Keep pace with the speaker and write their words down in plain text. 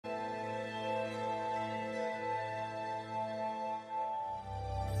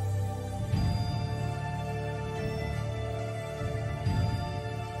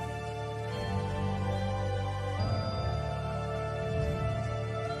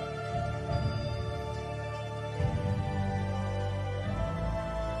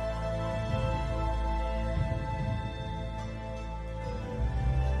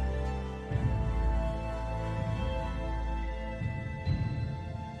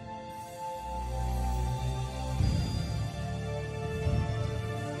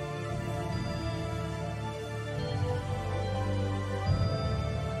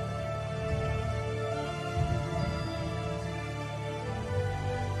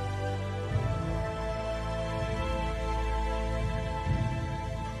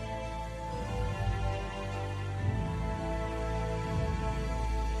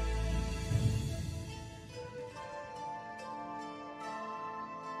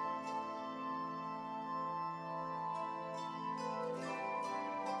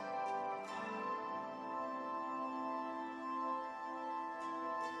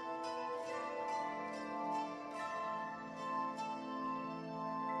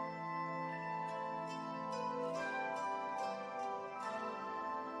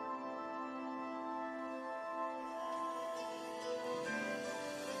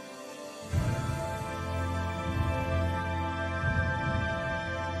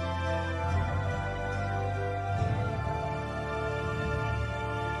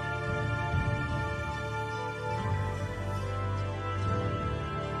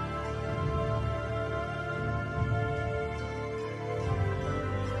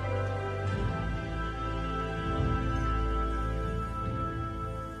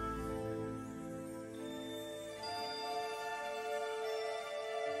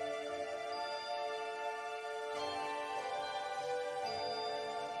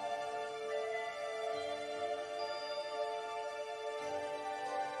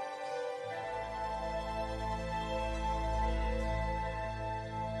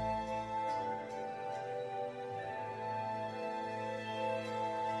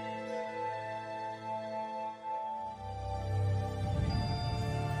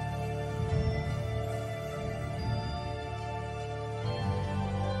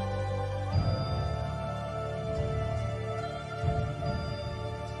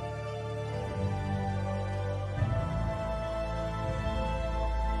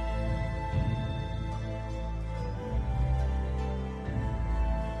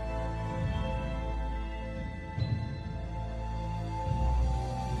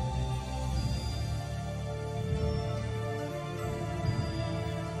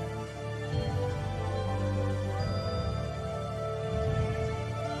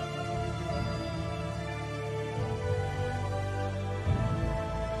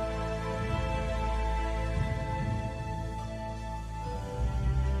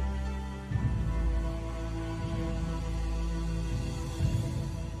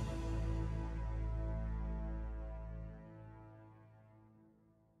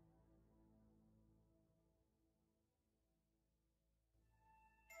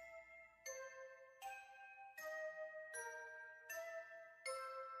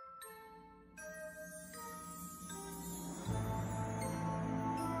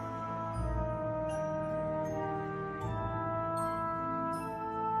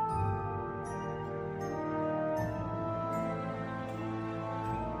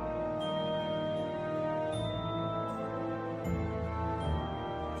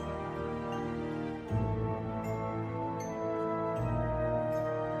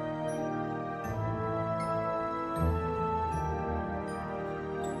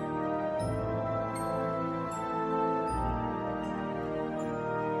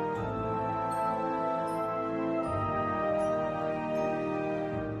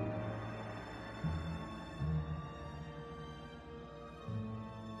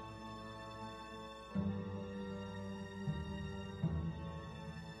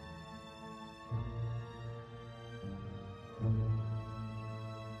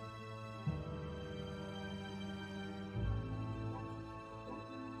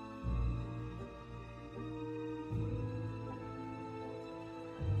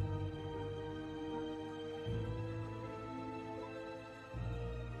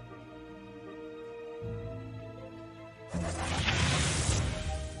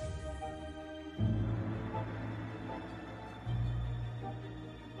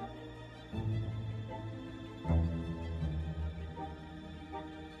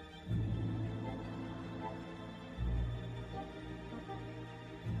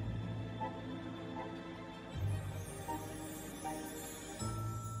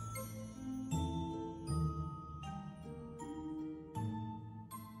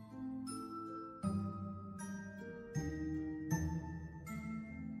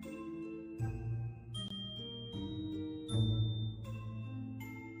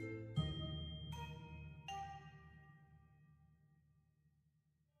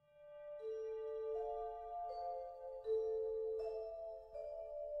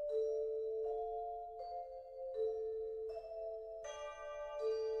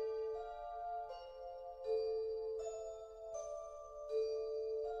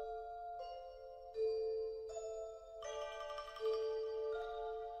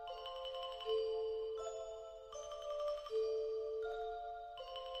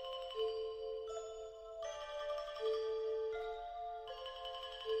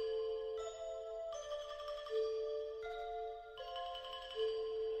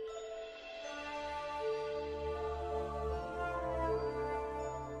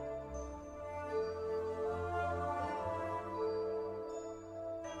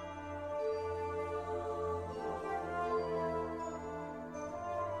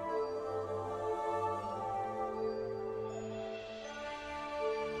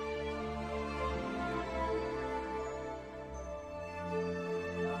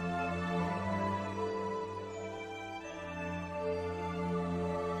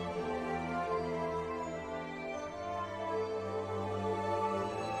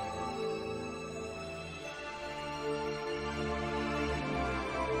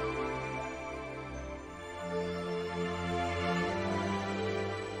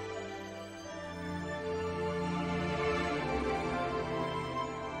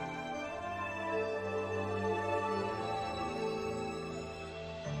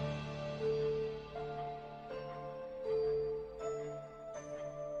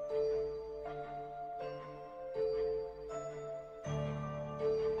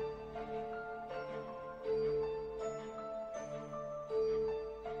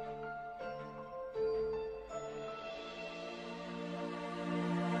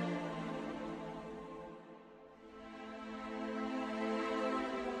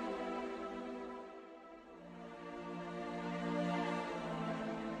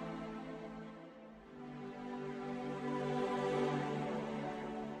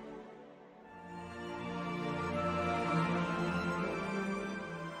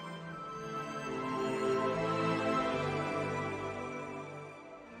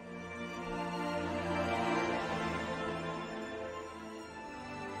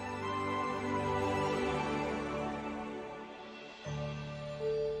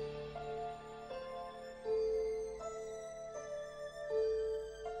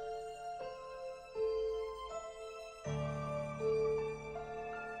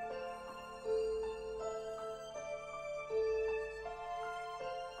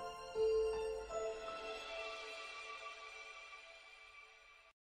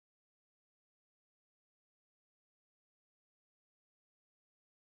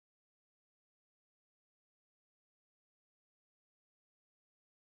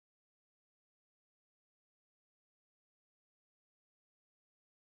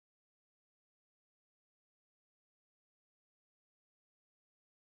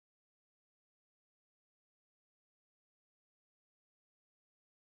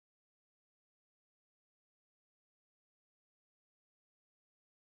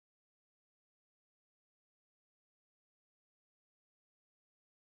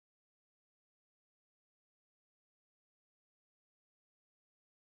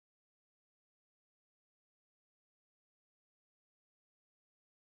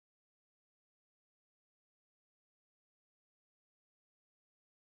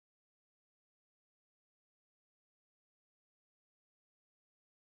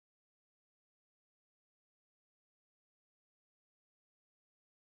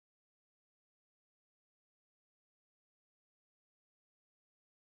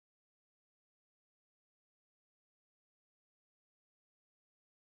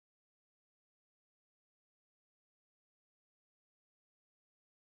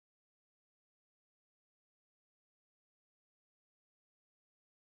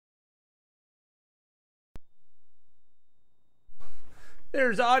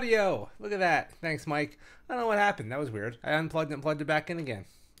There's audio. Look at that. Thanks, Mike. I don't know what happened. That was weird. I unplugged it and plugged it back in again.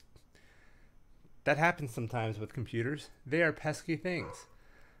 That happens sometimes with computers. They are pesky things.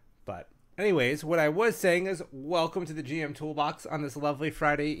 But anyways, what I was saying is welcome to the GM Toolbox on this lovely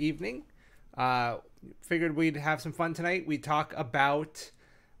Friday evening. Figured we'd have some fun tonight. We talk about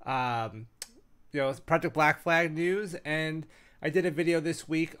Project Black Flag news, and I did a video this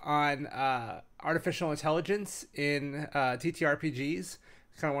week on artificial intelligence in TTRPGs.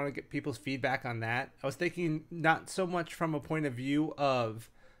 Kind of want to get people's feedback on that. I was thinking not so much from a point of view of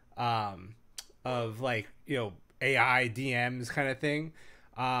like, AI DMs kind of thing,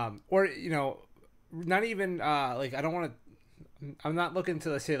 or not even like, I don't want to. I'm not looking to,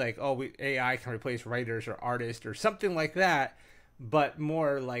 let's say, like, AI can replace writers or artists or something like that, but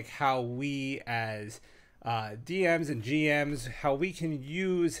more like how we as DMs and GMs, how we can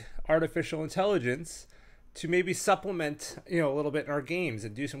use artificial intelligence to maybe supplement, a little bit in our games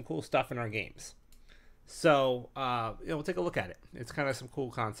and do some cool stuff in our games. So, we'll take a look at it. It's kind of some cool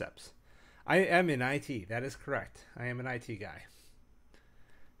concepts. I am in IT. That is correct. I am an IT guy.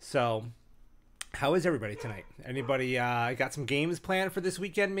 So, how is everybody tonight? Anybody got some games planned for this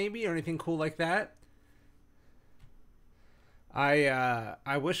weekend, maybe, or anything cool like that?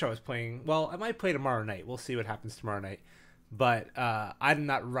 I wish I was playing. Well, I might play tomorrow night. We'll see what happens tomorrow night. But I'm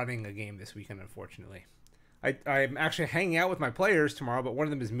not running a game this weekend, unfortunately. I'm actually hanging out with my players tomorrow, but one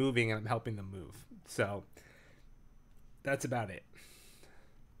of them is moving, and I'm helping them move. So that's about it.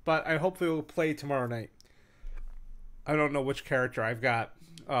 But I hopefully will play tomorrow night. I don't know which character. I've got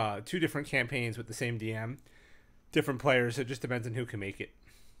 2 different campaigns with the same DM, different players. It just depends on who can make it.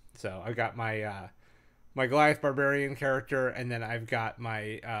 So I've got my my Goliath Barbarian character, and then I've got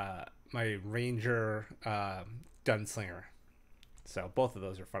my my Ranger Gunslinger. So both of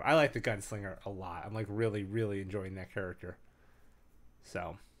those are fun. I like the Gunslinger a lot. I'm like really, really enjoying that character.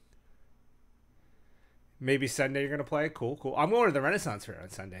 So maybe Sunday you're gonna play. Cool. I'm going to the Renaissance Fair on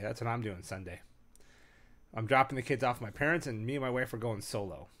Sunday. That's what I'm doing Sunday. I'm dropping the kids off with my parents, and me and my wife are going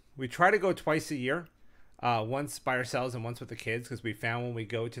solo. We try to go twice a year, once by ourselves and once with the kids, because we found when we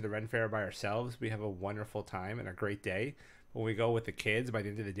go to the Ren Fair by ourselves, we have a wonderful time and a great day. When we go with the kids, by the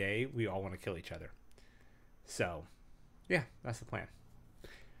end of the day, we all want to kill each other. So, yeah, that's the plan.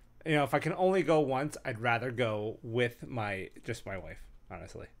 If I can only go once, I'd rather go with just my wife,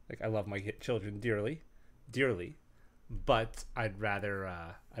 honestly. Like, I love my children dearly, but I'd rather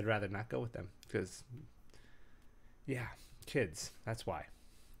not go with them, because, yeah, kids, that's why.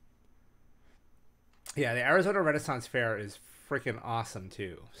 Yeah, the Arizona Renaissance Fair is freaking awesome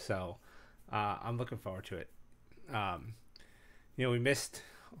too. So I'm looking forward to it. We only missed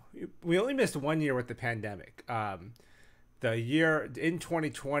 1 year with the pandemic. The year in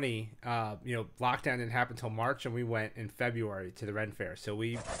 2020, lockdown didn't happen until March, and we went in February to the Ren Fair. So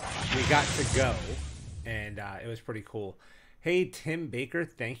we got to go, and it was pretty cool. Hey, Tim Baker,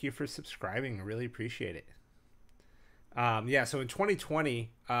 thank you for subscribing. I really appreciate it. So in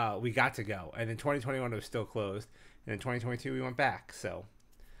 2020, we got to go, and in 2021 it was still closed, and in 2022 we went back. So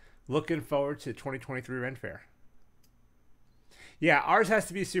looking forward to 2023 Ren Fair. Yeah, ours has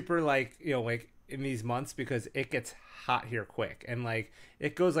to be super like in these months, because it gets hot here quick, and like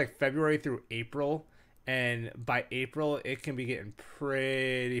it goes like February through April, and by April it can be getting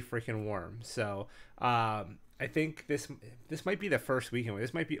pretty freaking warm. So I think this might be the first weekend.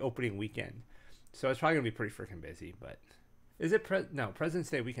 This might be opening weekend. So it's probably going to be pretty freaking busy, but is it no, President's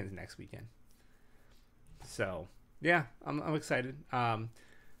Day weekend's next weekend. So, yeah, I'm excited. I don't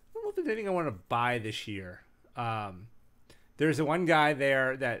know if there's anything I want to buy this year. There's a one guy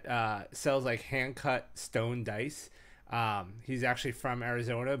there that sells like hand-cut stone dice. He's actually from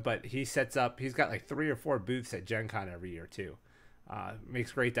Arizona, but he's got like 3 or 4 booths at Gen Con every year too.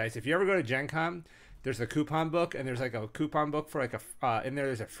 Makes great dice. If you ever go to Gen Con, there's a coupon book, and there's like a coupon book for like in there.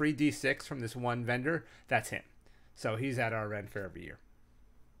 There's a free D6 from this one vendor. That's him. So he's at our Ren Fair every year.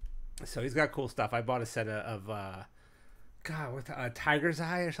 So he's got cool stuff. I bought a set of Tiger's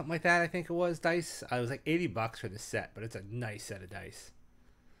Eye or something like that. I think it was dice. It was like $80 for the set, but it's a nice set of dice.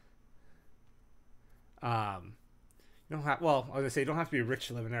 You don't have. Well, I was gonna say you don't have to be rich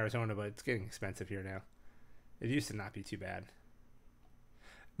to live in Arizona, but it's getting expensive here now. It used to not be too bad.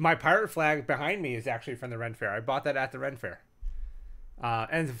 My pirate flag behind me is actually from the Ren Fair. I bought that at the Ren Fair.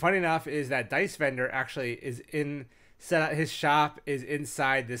 And funny enough is that dice vendor actually is his shop is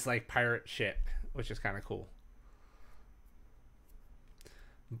inside this like pirate ship, which is kind of cool.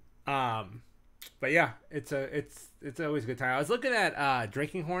 But yeah, it's always a good time. I was looking at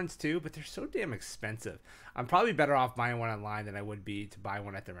drinking horns too, but they're so damn expensive. I'm probably better off buying one online than I would be to buy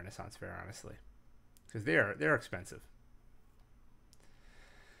one at the Renaissance Fair, honestly, because they're expensive.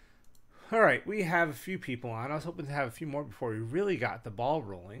 All right, we have a few people on. I was hoping to have a few more before we really got the ball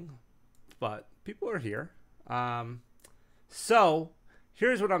rolling, but people are here. So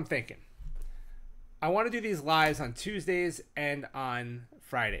here's what I'm thinking. I want to do these lives on Tuesdays and on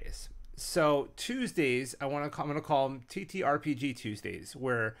Fridays. So Tuesdays, I'm going to call them TTRPG Tuesdays,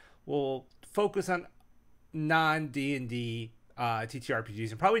 where we'll focus on non D&D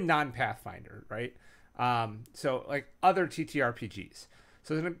TTRPGs and probably non Pathfinder, right? So like other TTRPGs.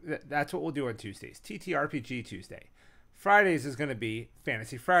 So that's what we'll do on Tuesdays. TTRPG Tuesday. Fridays is going to be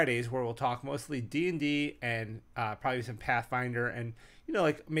Fantasy Fridays, where we'll talk mostly D&D and probably some Pathfinder and, you know,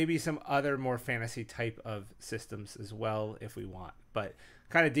 like maybe some other more fantasy type of systems as well if we want. But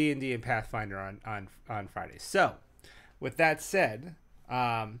kind of D&D and Pathfinder on Fridays. So with that said,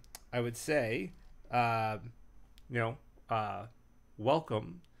 I would say,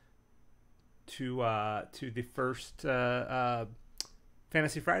 welcome to the first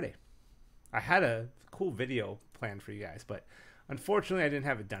Fantasy Friday. I had a cool video planned for you guys, but unfortunately I didn't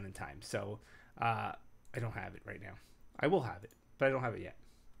have it done in time. So I don't have it right now. I will have it, but I don't have it yet.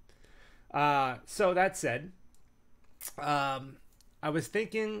 So that said, I was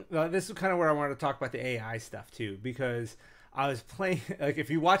thinking, this is kind of where I wanted to talk about the AI stuff too, because I was playing, like if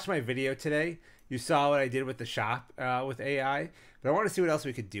you watched my video today, you saw what I did with the shop with AI, but I want to see what else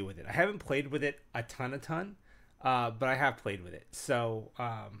we could do with it. I haven't played with it a ton, but I have played with it. So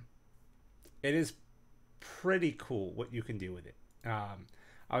it is pretty cool what you can do with it.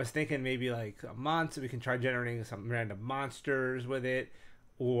 I was thinking maybe like a month, so we can try generating some random monsters with it,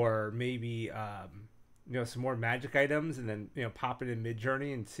 or maybe some more magic items, and then pop it in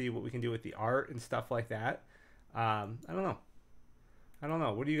Mid-Journey and see what we can do with the art and stuff like that. I don't know.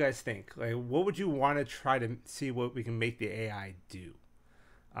 What do you guys think? Like, what would you want to try to see what we can make the AI do?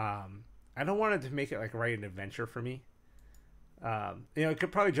 I don't want it to make it like write an adventure for me. It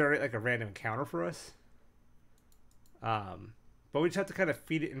could probably generate like a random encounter for us. But we just have to kind of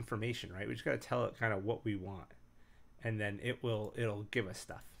feed it information, right? We just got to tell it kind of what we want, and then it'll give us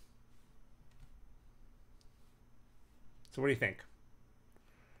stuff. So what do you think?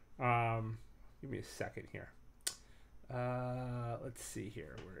 Give me a second here. Let's see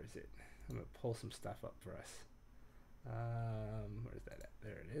here. Where is it? I'm gonna pull some stuff up for us. Where's that at?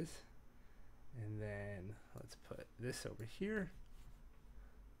 There it is. And then let's put this over here.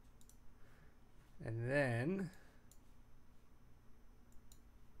 And then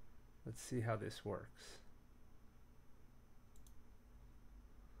let's see how this works.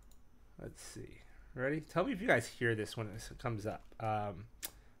 Let's see. Ready? Tell me if you guys hear this when it comes up.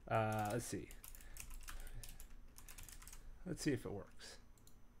 Let's see. Let's see if it works.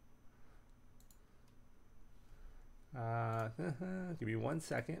 Give me 1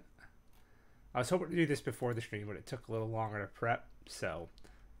 second. I was hoping to do this before the stream, but it took a little longer to prep. So,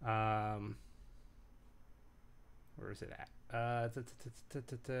 where is it at?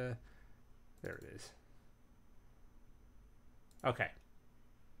 There it is. Okay.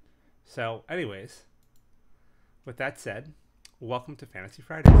 So, anyways, with that said, welcome to Fantasy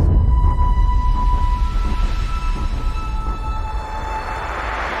Fridays.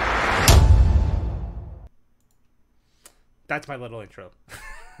 That's my little intro.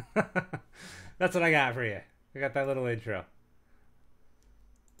 That's what I got for you. I got that little intro.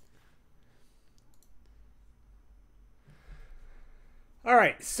 All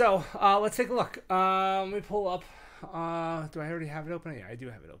right, so let's take a look. Let me pull up. Do I already have it open? Yeah, I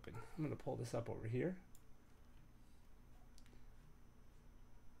do have it open. I'm going to pull this up over here.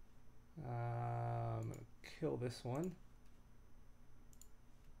 I'm going to kill this one.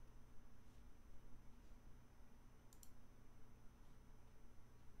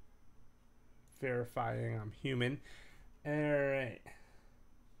 Verifying I'm human. All right.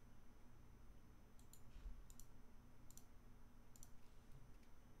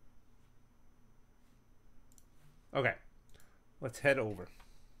 Okay, let's head over.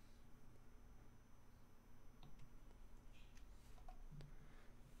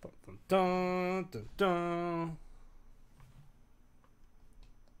 Dun, dun, dun, dun.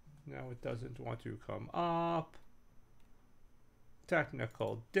 Now it doesn't want to come up.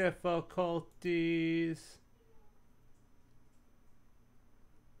 Technical difficulties.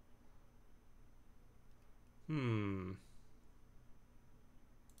 There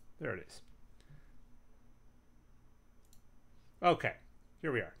it is. Okay,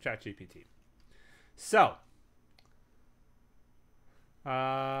 here we are, ChatGPT. So,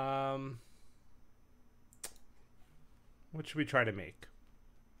 what should we try to make?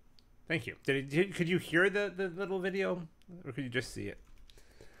 Thank you. Could you hear the little video, or could you just see it?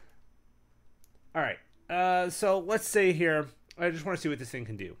 All right. So let's say here I just want to see what this thing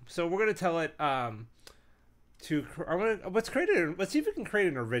can do. So we're gonna tell it let's see if we can create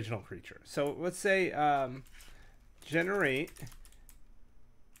an original creature. So let's say generate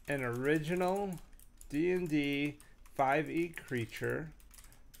an original D&D 5e creature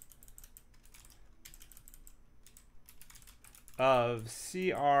of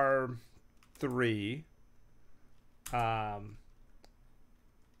CR3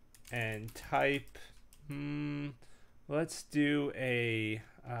 and type let's do a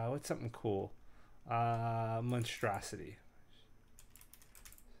what's something cool, monstrosity.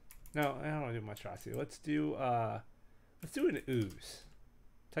 No, I don't want to do monstrosity. Let's do an ooze.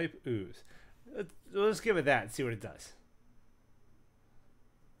 Type ooze. Let's give it that and see what it does.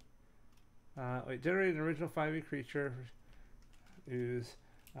 Wait, generate an original 5e creature ooze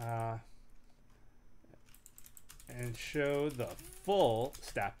and show the full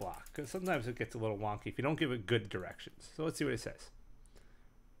stat block, because sometimes it gets a little wonky if you don't give it good directions. So let's see what it says.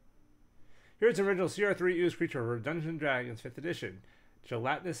 Here's an original CR3 ooze creature of Dungeons & Dragons 5th edition.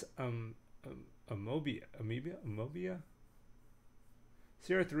 Gelatinous amobia.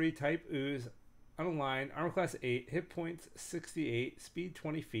 CR3 type ooze, unaligned, armor class 8, hit points 68, speed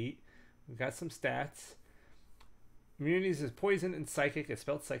 20 feet. We've got some stats. Immunities is poison and psychic. It's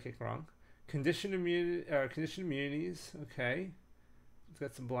spelled psychic wrong. Condition immunities. Okay. It's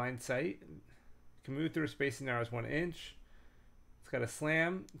got some blind sight. Can move through space and narrows 1 inch. It's got a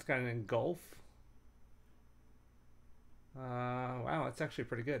slam. It's got an engulf. Wow, that's actually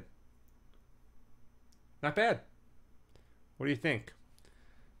pretty good. Not bad. What do you think?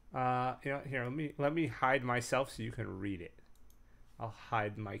 Here, let me hide myself so you can read it. I'll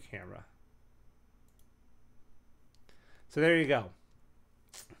hide my camera. So there you go.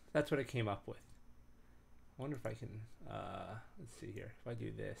 That's what I came up with. I wonder if I can, let's see here. If I do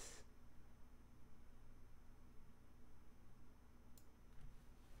this.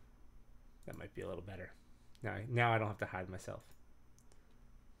 That might be a little better. Now I don't have to hide myself.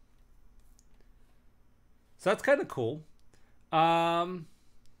 So that's kind of cool. So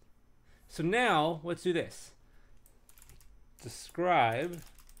now let's do this. Describe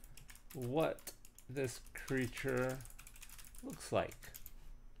what this creature looks like.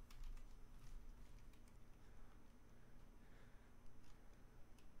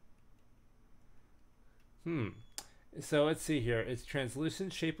 So let's see here. It's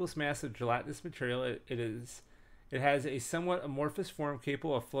translucent, shapeless mass of gelatinous material. It has a somewhat amorphous form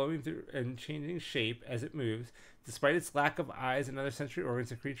capable of flowing through and changing shape as it moves. Despite its lack of eyes and other sensory organs,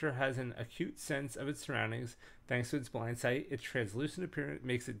 the creature has an acute sense of its surroundings thanks to its blind sight. Its translucent appearance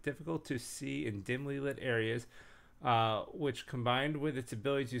makes it difficult to see in dimly lit areas, which combined with its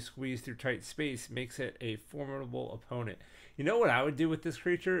ability to squeeze through tight space makes it a formidable opponent. You know what I would do with this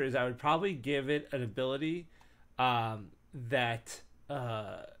creature is I would probably give it an ability that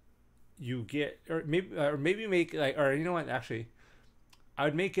you get, or maybe make like, or you know what, actually I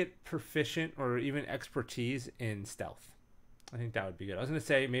would make it proficient or even expertise in stealth. I think that would be good. I was gonna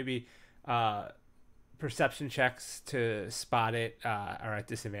say maybe perception checks to spot it are at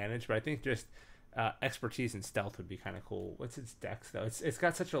disadvantage, but I think just expertise in stealth would be kind of cool. What's its dex though? It's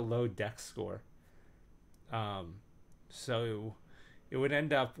got such a low dex score, so it would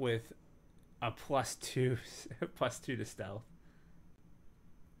end up with a +2 +2 to stealth.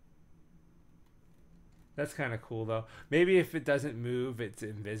 That's kind of cool though. Maybe if it doesn't move, it's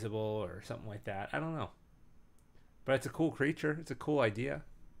invisible or something like that. I don't know. But it's a cool creature. It's a cool idea.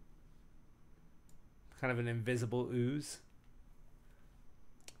 Kind of an invisible ooze.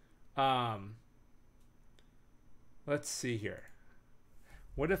 Let's see here.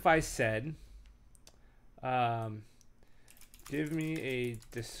 What if I said, give me a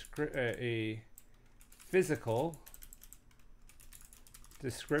physical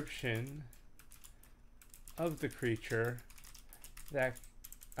description of the creature that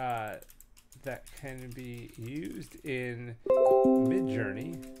that can be used in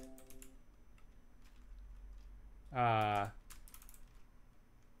Midjourney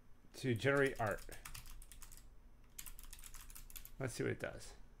to generate art. Let's see what it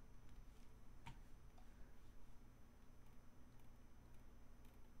does.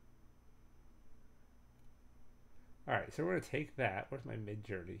 All right, so we're gonna take that. Where's my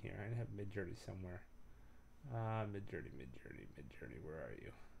Midjourney here? I have Midjourney somewhere. Midjourney, where are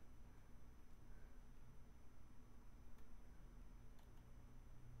you?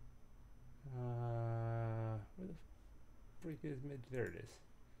 Where the freak is Mid? There it is.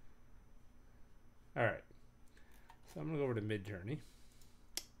 All right, so I'm gonna go over to Midjourney.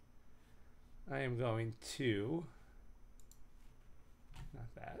 I am going to,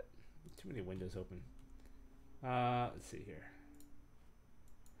 not that, too many windows open. Let's see here.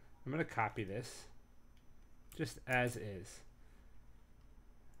 I'm going to copy this just as is.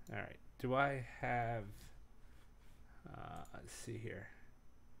 All right. Do I have, let's see here.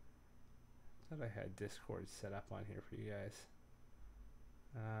 I thought I had Discord set up on here for you guys.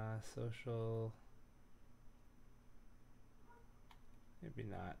 Social. Maybe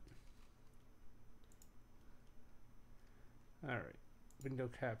not. All right. Window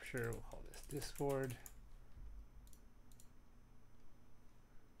capture. We'll call this Discord.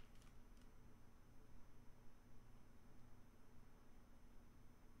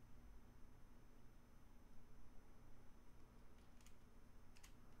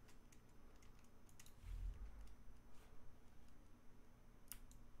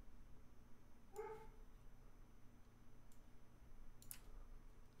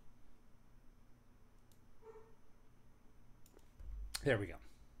 There we go.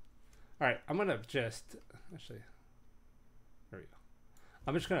 All right, I'm gonna just actually, there we go.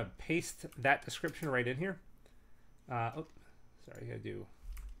 I'm just gonna paste that description right in here. Oh, sorry, I gotta do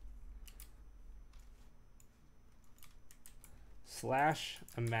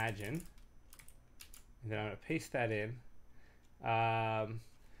 /imagine, and then I'm gonna paste that in.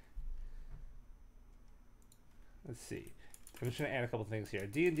 Let's see. I'm just gonna add a couple things here.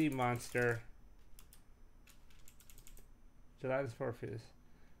 D&D monster. July 4th.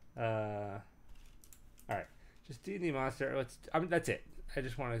 All right, just D&D monster. That's it. I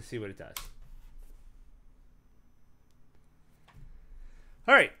just want to see what it does.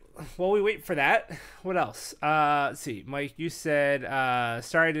 All right. While we wait for that, what else? Let's see. Mike, you said,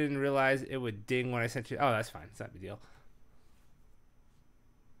 sorry, I didn't realize it would ding when I sent you. Oh, that's fine. It's not a big deal.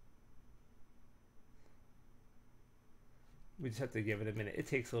 We just have to give it a minute. It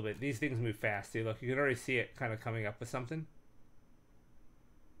takes a little bit. These things move fast, dude. Look, you can already see it kind of coming up with something.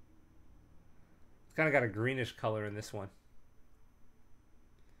 It's kind of got a greenish color in this one.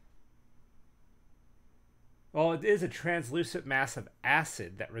 Well, it is a translucent mass of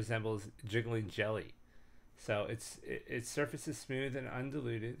acid that resembles jiggling jelly. So its surface is smooth and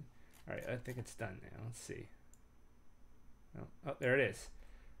undiluted. All right, I think it's done now. Let's see. Oh, there it is.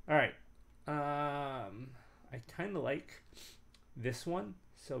 All right. I kind of like this one,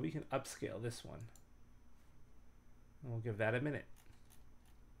 so we can upscale this one. We'll give that a minute.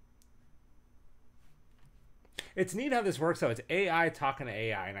 It's neat how this works, though. It's AI talking to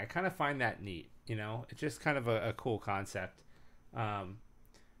AI, and I kind of find that neat. You know, it's just kind of a cool concept. You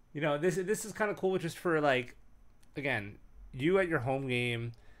know, this is kind of cool just for, like, again, you at your home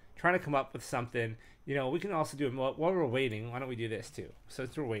game, trying to come up with something. You know, we can also do it while we're waiting. Why don't we do this, too? So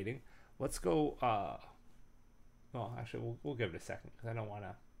since we're waiting, let's go, well, actually, we'll give it a second, because I don't want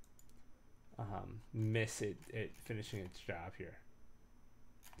to miss it finishing its job here.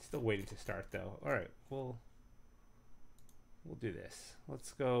 It's still waiting to start, though. All right, we'll do this.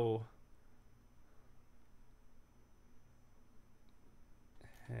 Let's go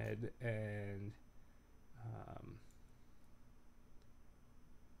ahead and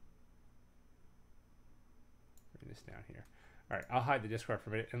bring this down here. All right, I'll hide the Discord for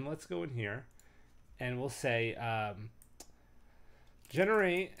a minute, and let's go in here, and we'll say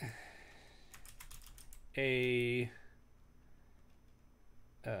generate a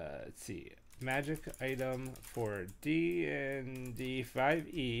let's see, magic item for D&D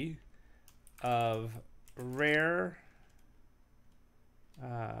 5e of rare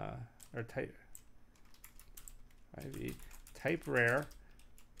or type 5e type rare.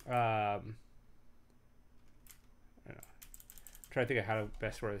 I don't know. Try to think of how to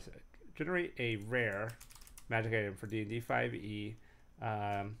best word this. Generate a rare magic item for D&D 5e,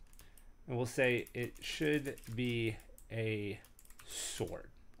 and we'll say it should be a sword.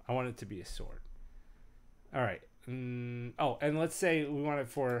 I want it to be a sword. All right. Oh, and let's say we want it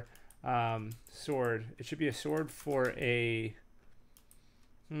for sword. It should be a sword for a.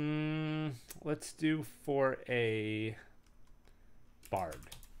 Let's do for a bard.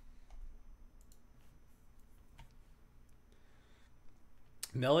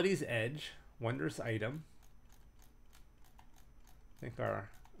 Melody's Edge, wondrous item. I think our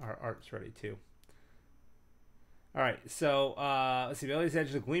art's ready too. All right, so let's see. Melody's Edge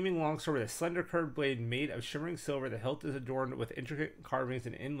is a gleaming longsword with a slender curved blade made of shimmering silver. The hilt is adorned with intricate carvings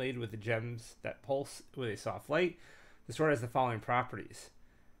and inlaid with the gems that pulse with a soft light. The sword has the following properties.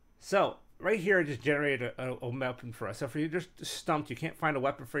 So right here, I just generated a weapon for us. So if you're just stumped, you can't find a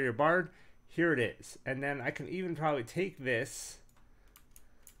weapon for your bard, here it is. And then I can even probably take this.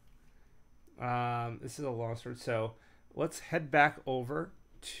 This is a longsword, so let's head back over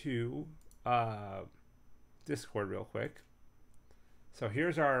to Discord real quick. So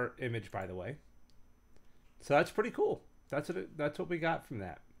here's our image, by the way. So that's pretty cool. That's what we got from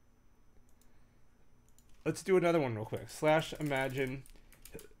that. Let's do another one real quick. Slash imagine.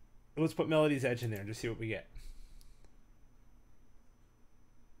 Let's put Melody's Edge in there and just see what we get.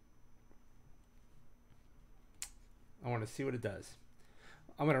 I want to see what it does.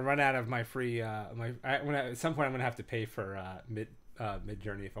 I'm gonna run out of my free. At some point I'm gonna have to pay for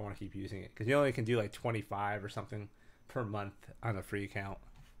Midjourney if I want to keep using it, because you only can do like 25 or something per month on a free account.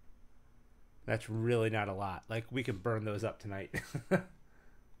 That's really not a lot. Like, we can burn those up tonight.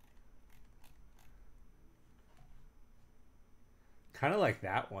 Kind of like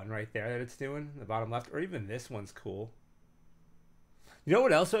that one right there that it's doing, the bottom left, or even this one's cool. You know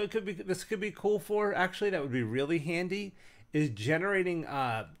what else it could be? This could be cool for, actually, that would be really handy, is generating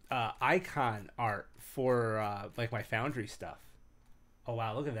icon art for like my Foundry stuff. Oh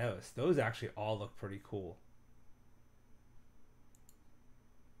wow, look at those. Those actually all look pretty cool.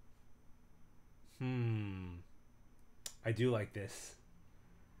 I do like this.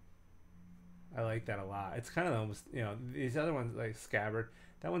 I like that a lot. It's kind of almost, you know, these other ones like Scabbard.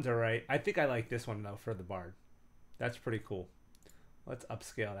 That one's alright. I think I like this one though for the Bard. That's pretty cool. Let's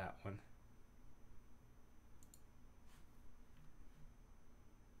upscale that one.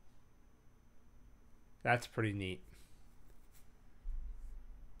 That's pretty neat.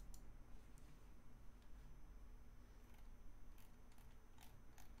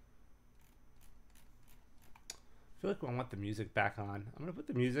 I feel like I want the music back on. I'm going to put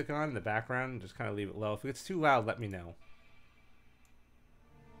the music on in the background and just kind of leave it low. If it gets too loud, let me know.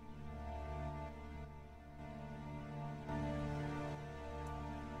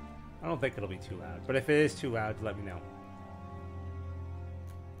 I don't think it'll be too loud, but if it is too loud, let me know.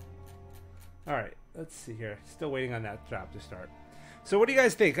 Alright, let's see here. Still waiting on that drop to start. So what do you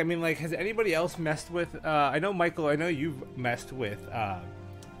guys think? I mean, like, has anybody else messed with... I know, Michael, I know you've messed with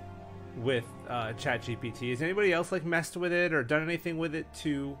ChatGPT. Has anybody else like messed with it or done anything with it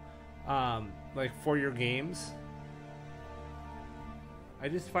to like for your games? I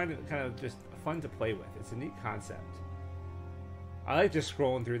just find it kind of just fun to play with. It's a neat concept. I like just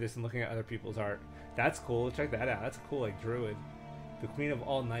scrolling through this and looking at other people's art. That's cool. Check that out. That's a cool, like, druid, the Queen of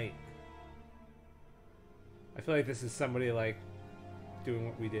All Night. I feel like this is somebody like doing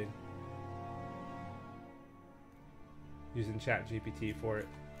what we did, using ChatGPT for it.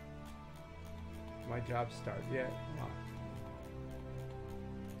 My job started yet? Come on.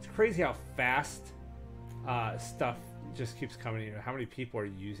 It's crazy how fast stuff just keeps coming here. How many people are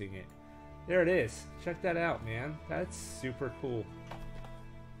using it? There it is. Check that out, man. That's super cool.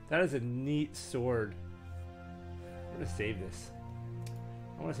 That is a neat sword. I'm gonna save this.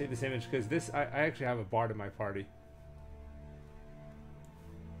 I want to save this image because this I actually have a bard in my party.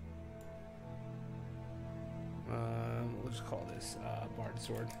 We'll just call this bard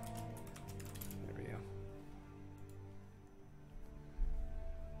sword.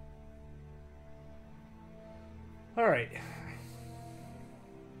 All right.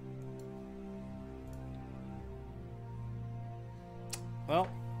 Well,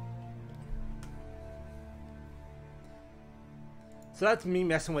 so that's me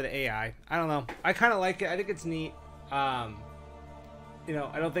messing with AI. I don't know. I kind of like it. I think it's neat. You know,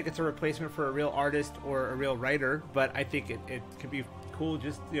 I don't think it's a replacement for a real artist or a real writer, but I think it could be cool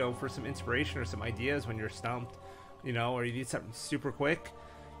just, you know, for some inspiration or some ideas when you're stumped, you know, or you need something super quick.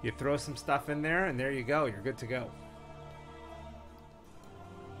 You throw some stuff in there, and there you go. You're good to go.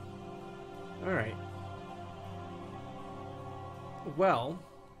 All right. Well,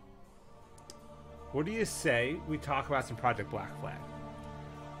 what do you say we talk about some Project Black Flag?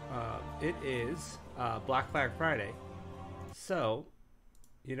 It is Black Flag Friday. So,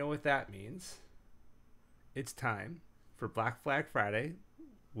 you know what that means. It's time for Black Flag Friday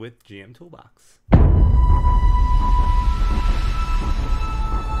with GM Toolbox.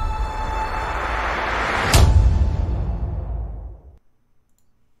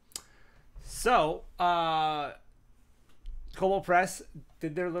 So, Cobalt Press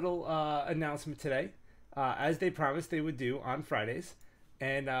did their little announcement today, as they promised they would do on Fridays,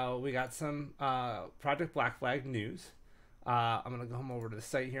 and we got some Project Black Flag news. I'm gonna go over to the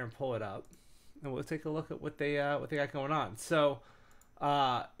site here and pull it up, and we'll take a look at what they got going on. So,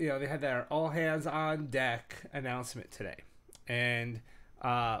 you know, they had their all hands on deck announcement today, and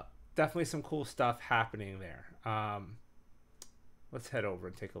definitely some cool stuff happening there. Let's head over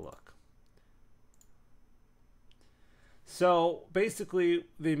and take a look. So basically,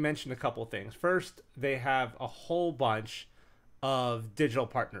 they mentioned a couple things. First, they have a whole bunch of digital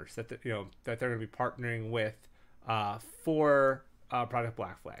partners that they're going to be partnering with for Project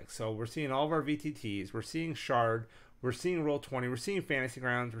Black Flag. So we're seeing all of our VTTs. We're seeing Shard. We're seeing Roll20. We're seeing Fantasy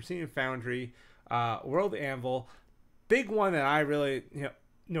Grounds. We're seeing Foundry, World Anvil. Big one that I really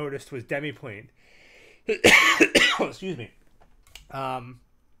noticed was Demiplane. Excuse me. Um,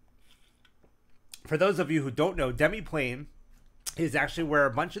 for those of you who don't know, Demiplane is actually where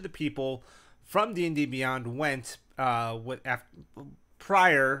a bunch of the people from D&D Beyond went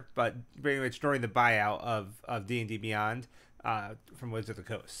prior, but very much during the buyout of D&D Beyond from Wizards of the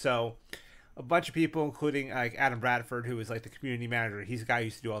Coast. So a bunch of people, including like Adam Bradford, who was like the community manager. He's the guy who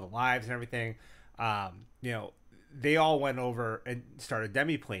used to do all the lives and everything. They all went over and started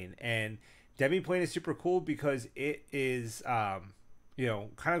Demiplane, and Demiplane is super cool because it is, kind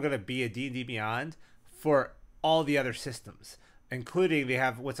of going to be a D&D Beyond for all the other systems, including they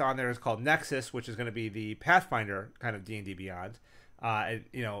have what's on there is called Nexus, which is going to be the Pathfinder kind of D&D Beyond.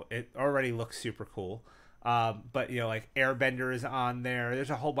 It already looks super cool. But like Airbender is on there. There's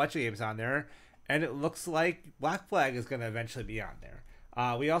a whole bunch of games on there, and it looks like Black Flag is going to eventually be on there.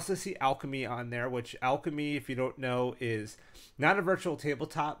 We also see Alchemy on there, which Alchemy, if you don't know, is not a virtual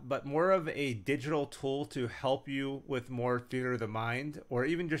tabletop, but more of a digital tool to help you with more theater of the mind, or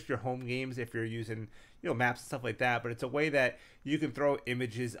even just your home games if you're using maps and stuff like that. But it's a way that you can throw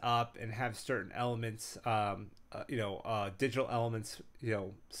images up and have certain elements, digital elements,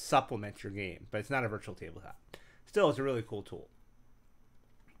 supplement your game. But it's not a virtual tabletop. Still, it's a really cool tool.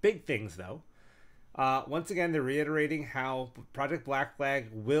 Big things though. Once again, they're reiterating how Project Black Flag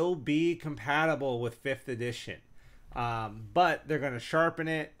will be compatible with 5th edition. But they're going to sharpen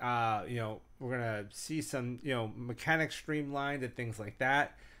it. We're going to see some, mechanics streamlined and things like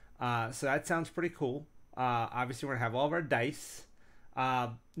that. So that sounds pretty cool. Obviously, we're going to have all of our dice.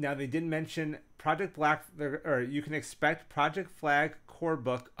 Now, they did mention Project Black, or you can expect Project Flag core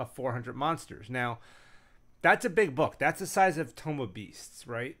book of 400 monsters. Now, that's a big book. That's the size of Tome of Beasts,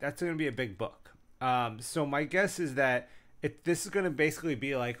 right? That's going to be a big book. So my guess is that this is going to basically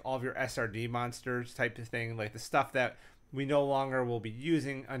be like all of your SRD monsters type of thing, like the stuff that we no longer will be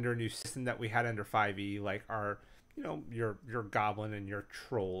using under a new system that we had under 5e, like our, your goblin and your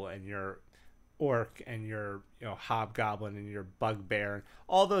troll and your orc and your, hobgoblin and your bugbear.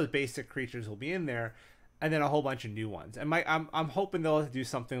 All those basic creatures will be in there, and then a whole bunch of new ones. And I'm hoping they'll do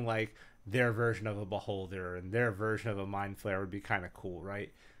something like their version of a beholder and their version of a mind flayer would be kind of cool,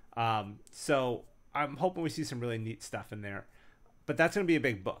 right? So I'm hoping we see some really neat stuff in there, but that's going to be a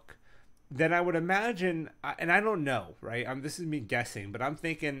big book. Then I would imagine, and I don't know, right? This is me guessing, but I'm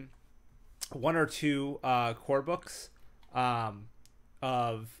thinking 1 or 2 core books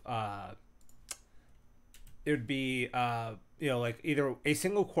it would be like either a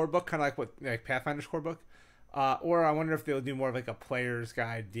single core book, kind of like what like Pathfinder's core book, or I wonder if they'll do more of like a player's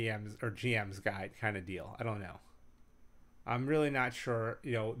guide, DM's or GM's guide kind of deal. I don't know. I'm really not sure,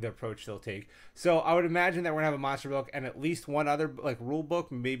 the approach they'll take. So I would imagine that we're going to have a monster book and at least one other like rule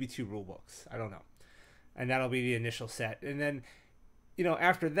book, maybe 2 rule books. I don't know. And that'll be the initial set. And then,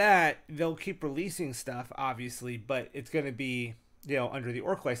 after that, they'll keep releasing stuff, obviously, but it's going to be, under the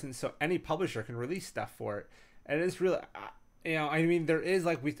Orc license. So any publisher can release stuff for it. And it's really, there is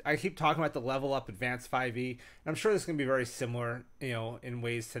I keep talking about the level up advanced 5e. And I'm sure this is going to be very similar, in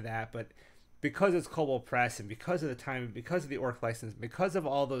ways to that. But because it's Cobalt Press and because of the time, because of the Orc license, because of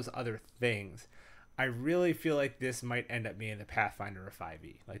all those other things, I really feel like this might end up being the Pathfinder of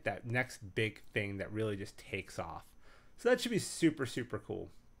 5e, like that next big thing that really just takes off. So that should be super, super cool.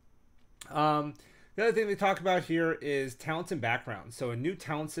 The other thing they talk about here is talents and backgrounds. So a new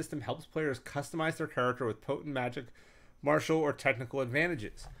talent system helps players customize their character with potent magic, martial, or technical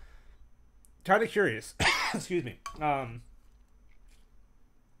advantages. Kind of curious. Excuse me.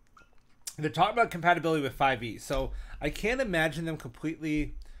 They're talking about compatibility with 5e, so I can't imagine them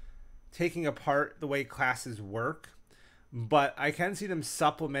completely taking apart the way classes work, but I can see them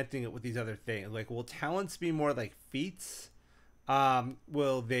supplementing it with these other things. Like, will talents be more like feats?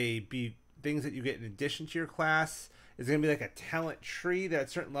 Will they be things that you get in addition to your class? Is it going to be like a talent tree that at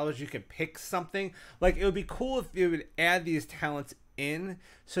certain levels you can pick something? Like, it would be cool if you would add these talents in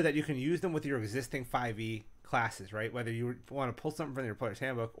so that you can use them with your existing 5e classes, right? Whether you want to pull something from your player's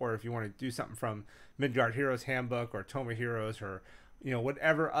handbook, or if you want to do something from Midgard Heroes handbook or Tome of Heroes, or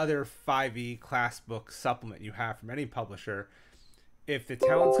whatever other 5e class book supplement you have from any publisher, if the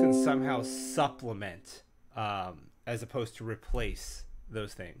talents can somehow supplement as opposed to replace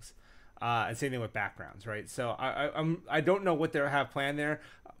those things. And same thing with backgrounds, right? So I don't know what they have planned there.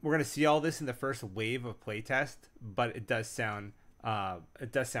 We're gonna see all this in the first wave of playtest, but it does sound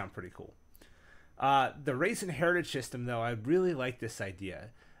pretty cool. The race and heritage system, though, I really like this idea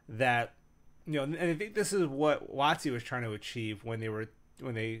that, and I think this is what WotC was trying to achieve when they with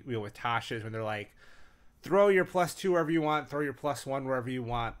Tasha's, when they're like, throw your +2 wherever you want, throw your +1 wherever you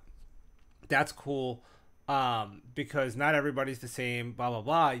want. That's cool, because not everybody's the same, blah, blah,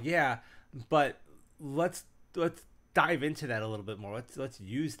 blah. Yeah, but let's dive into that a little bit more. Let's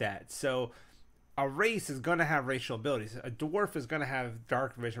use that. So a race is going to have racial abilities. A dwarf is going to have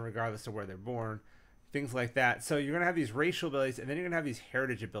dark vision regardless of where they're born, things like that. So you're going to have these racial abilities, and then you're going to have these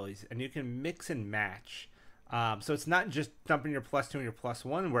heritage abilities, and you can mix and match. So it's not just dumping your +2 and your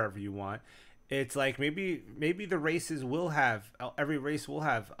 +1 wherever you want. It's like maybe the races will have, every race will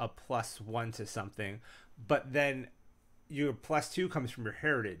have a +1 to something, but then your +2 comes from your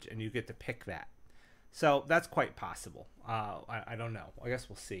heritage, and you get to pick that. So that's quite possible. I don't know. I guess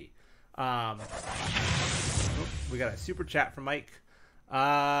we'll see. We got a super chat from Mike.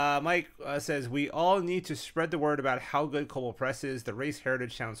 Mike says, we all need to spread the word about how good Kobold Press is. The race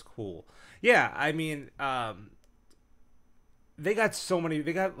heritage sounds cool. Yeah, I mean, they got so many.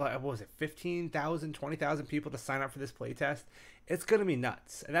 They got, what was it, 15,000, 20,000 people to sign up for this playtest. It's going to be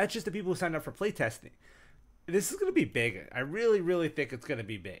nuts. And that's just the people who signed up for playtesting. This is going to be big. I really, really think it's going to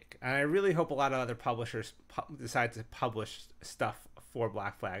be big. And I really hope a lot of other publishers decide to publish stuff for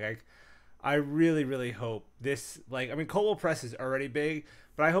Black Flag. I really, really hope this, like, I mean, Kobold Press is already big,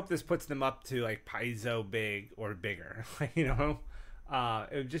 but I hope this puts them up to, like, Paizo big or bigger, you know?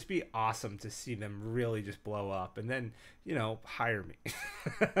 It would just be awesome to see them really just blow up, and then, you know, hire me.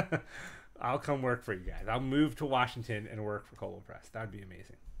 I'll come work for you guys. I'll move to Washington and work for Kobold Press. That would be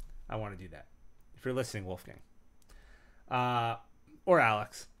amazing. I want to do that. If you're listening, Wolfgang. Or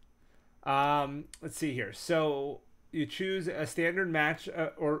Alex. Let's see here. So you choose a standard match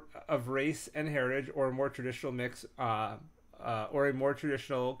or of race and heritage, or a more traditional mix, or a more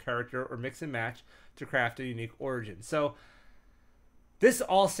traditional character, or mix and match to craft a unique origin. So this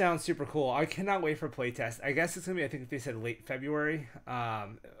all sounds super cool. I cannot wait for playtest. I guess it's gonna be, I think they said late February. I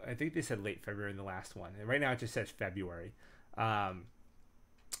think they said late February in the last one. And right now it just says February.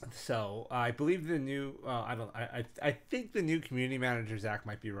 So I believe the new, I think the new community manager, Zach,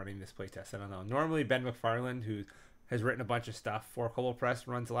 might be running this playtest. I don't know. Normally Ben McFarland, who has written a bunch of stuff for Kobold Press,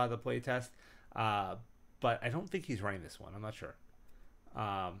 runs a lot of the playtest. But I don't think he's running this one. I'm not sure.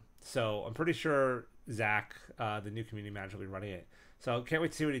 So I'm pretty sure Zach, the new community manager, will be running it. So can't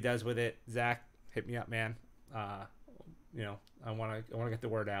wait to see what he does with it. Zach, hit me up, man. You know, I want to get the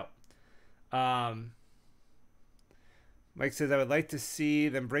word out. Mike says, I would like to see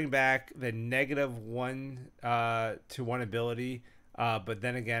them bring back the -1 to 1 ability. But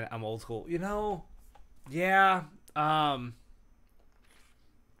then again, I'm old school. You know, yeah. I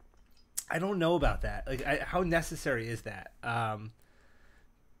don't know about that. Like, how necessary is that? I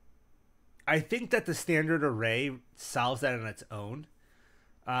think that the standard array solves that on its own.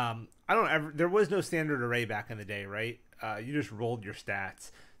 There was no standard array back in the day, right? You just rolled your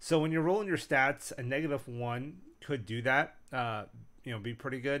stats. So when you're rolling your stats, a -1 could do that. You know, be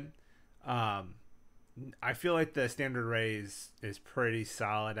pretty good. I feel like the standard array is pretty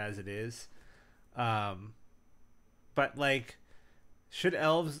solid as it is. But like, should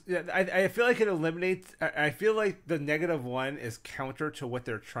elves? I feel like it eliminates. I feel like the -1 is counter to what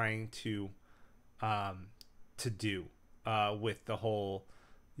they're trying to do with the whole,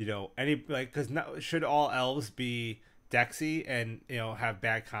 you know, because should all elves be Dexy and, you know, have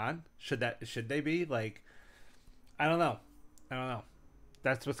bad con? Should they be like? I don't know.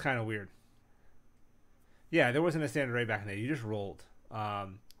 That's what's kind of weird. Yeah, there wasn't a standard array back in the day. You just rolled.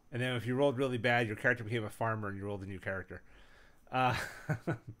 And then if you rolled really bad, your character became a farmer and you rolled a new character.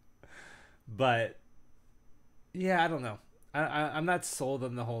 But yeah, I don't know. I'm not sold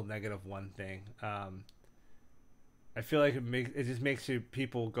on the whole -1 thing. I feel like it just makes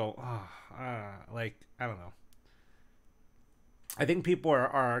people go, like, I don't know. I think people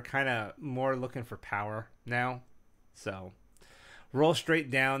are kind of more looking for power now. So roll straight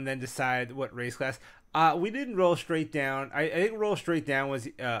down, then decide what race class. We didn't roll straight down. I think roll straight down was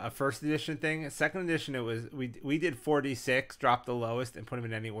a first edition thing. Second edition, it was we did 4d6, drop the lowest, and put them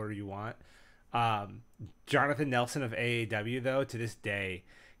in any order you want. Jonathan Nelson of AAW, though, to this day,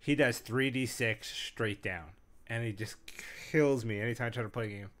 he does 3d6 straight down, and he just kills me anytime I try to play a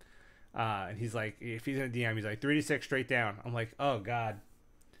game. And he's like, if he's in a DM, he's like 3d6 straight down. I'm like, oh god,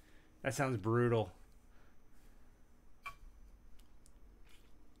 that sounds brutal.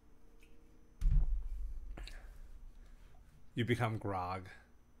 You become Grog.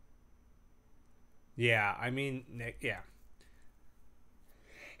 Yeah, I mean, yeah.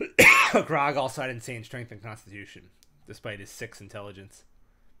 Grog also had insane strength and constitution, despite his 6 intelligence.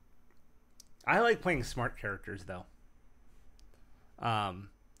 I like playing smart characters, though. I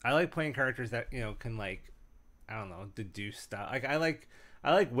like playing characters that, you know, can, like, I don't know, deduce stuff. Like, I like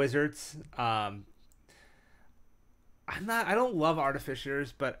wizards. I don't love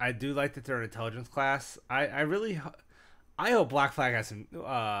artificers, but I do like that they're an intelligence class. I hope Black Flag has some.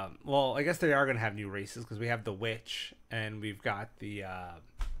 Well, I guess they are gonna have new races because we have the Witch and we've got the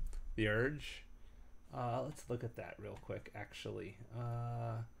Urge. Let's look at that real quick. Actually,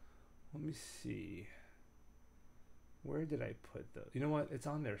 let me see. Where did I put those? You know what? It's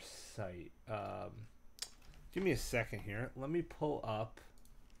on their site. Give me a second here. Let me pull up.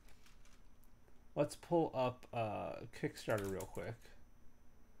 Let's pull up Kickstarter real quick.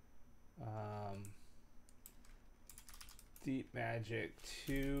 Deep Magic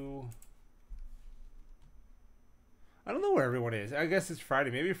 2. I don't know where everyone is. I guess it's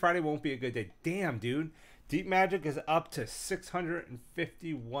Friday. Maybe Friday won't be a good day. Damn, dude. Deep Magic is up to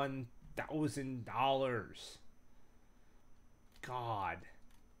 $651,000. God.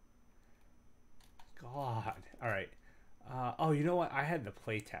 All right. Oh, you know what? I had the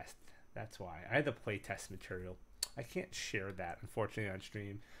playtest. That's why. I had the playtest material. I can't share that, unfortunately, on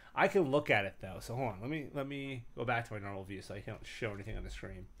stream. I can look at it though. So hold on. Let me go back to my normal view so I can't show anything on the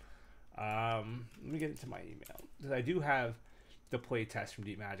screen. Let me get into my email because I do have the playtest from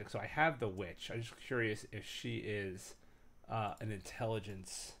Deep Magic. So I have the Witch. I'm just curious if she is an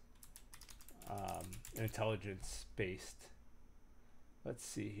intelligence based. Let's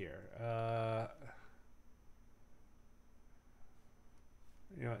see here.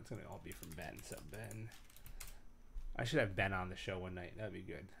 You know, it's gonna all be from Ben. So Ben. I should have Ben on the show one night. That'd be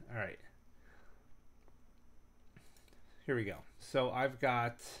good. All right. Here we go. So I've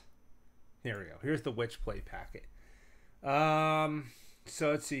got... Here we go. Here's the Witch play packet. So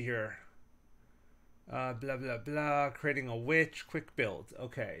let's see here. Blah, blah, blah. Creating a Witch. Quick build.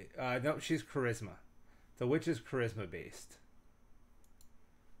 Okay. No, she's charisma. The Witch is charisma based.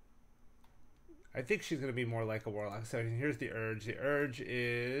 I think she's going to be more like a warlock. So here's the Urge. The Urge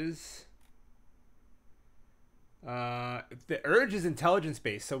is... the Urge is intelligence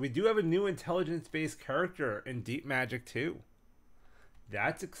based, so we do have a new intelligence based character in Deep Magic 2.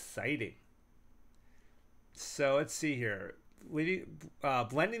 That's exciting. So let's see here.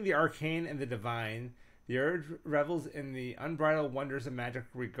 Blending the arcane and the divine, the Urge revels in the unbridled wonders of magic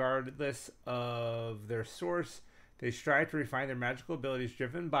regardless of their source. They strive to refine their magical abilities,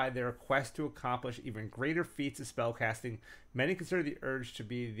 driven by their quest to accomplish even greater feats of spellcasting. Many consider the Urge to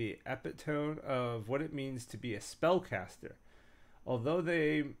be the epitome of what it means to be a spellcaster. Although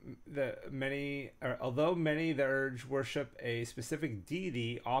many the Urge worship a specific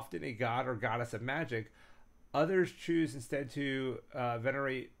deity, often a god or goddess of magic, others choose instead to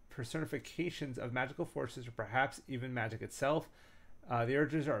venerate personifications of magical forces or perhaps even magic itself. The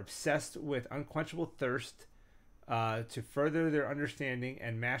Urges are obsessed with unquenchable thirst to further their understanding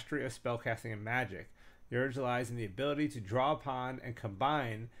and mastery of spellcasting and magic. The Urge lies in the ability to draw upon and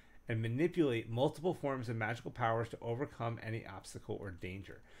combine and manipulate multiple forms of magical powers to overcome any obstacle or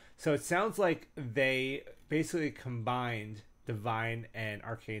danger. So it sounds like they basically combined divine and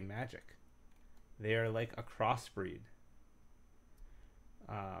arcane magic. They are like a crossbreed.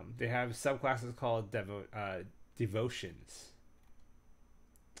 They have subclasses called devotions.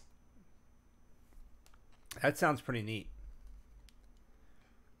 That sounds pretty neat.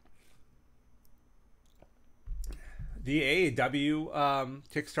 The AAW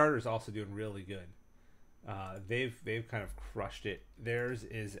Kickstarter is also doing really good. They've kind of crushed it. Theirs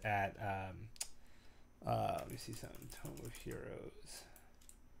is at let me see something. Tome of Heroes.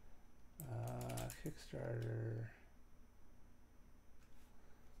 Kickstarter.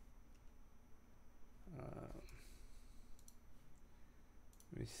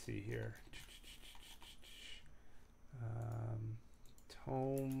 Let me see here.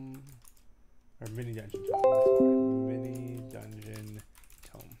 Tome or mini dungeon tome. That's why. Mini dungeon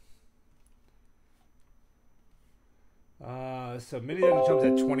tome. So mini dungeon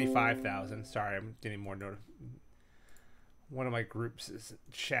tome's at 25,000. Sorry, I'm getting more one of my groups is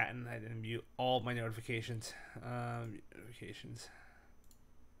chatting. I didn't mute all my notifications.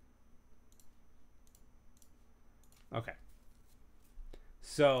 Okay.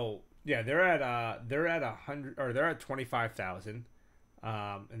 So yeah, they're at 100 or they're at 25,000,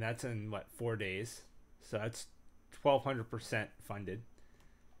 and that's in what 4 days. So that's 1,200% funded.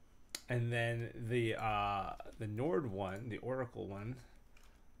 And then the Nord one, the Oracle one,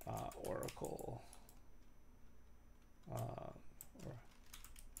 Oracle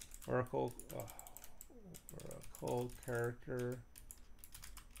character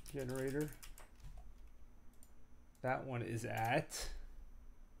generator. That one is at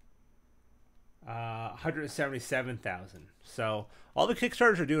 177,000. So all the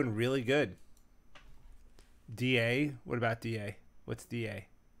Kickstarters are doing really good. DA, what about DA? What's DA?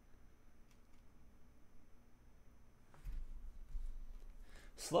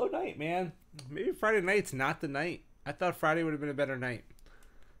 Slow night, man. Maybe Friday night's not the night. I thought Friday would have been a better night.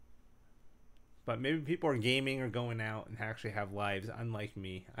 But maybe people are gaming or going out and actually have lives, unlike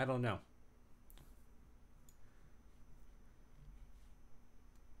me. I don't know.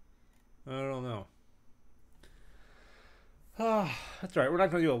 I don't know. Oh, that's all right. We're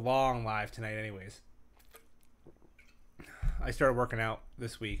not going to do a long live tonight anyways. I started working out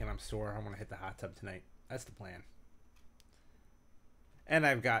this week and I'm sore. I'm going to hit the hot tub tonight. That's the plan. And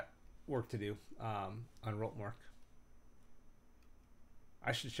I've got work to do on Roltmark.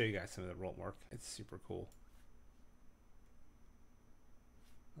 I should show you guys some of the Roltmark. It's super cool.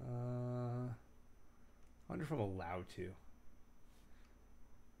 I wonder if I'm allowed to.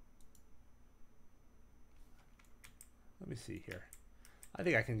 Let me see here. I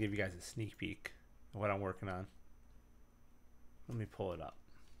think I can give you guys a sneak peek of what I'm working on. Let me pull it up.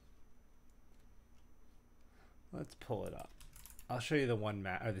 Let's pull it up. I'll show you the one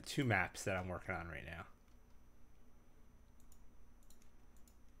map or the two maps that I'm working on right now.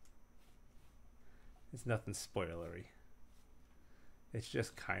 It's nothing spoilery. It's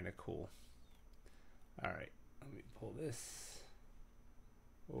just kind of cool. All right, let me pull this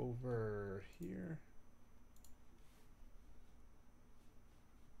over here.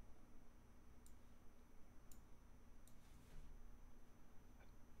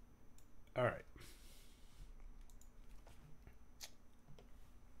 All right.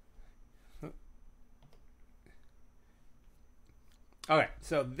 Okay,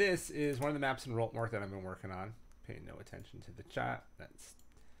 so this is one of the maps in Roltmark that I've been working on. Paying no attention to the chat. That's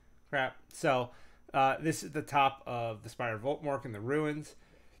crap. So this is the top of the Spire of Roltmark in the ruins.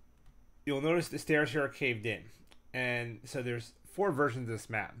 You'll notice the stairs here are caved in. And so there's 4 versions of this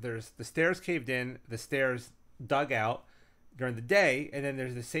map. There's the stairs caved in, the stairs dug out during the day, and then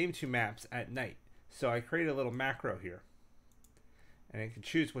there's the same 2 maps at night. So I created a little macro here. And I can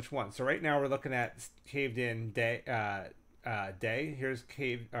choose which one. So right now we're looking at caved in day. Day. Here's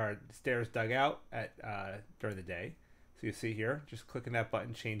cave or stairs dug out at during the day. So you see here, just clicking that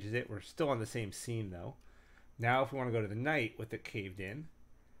button changes it. We're still on the same scene though. Now if we want to go to the night with it caved in,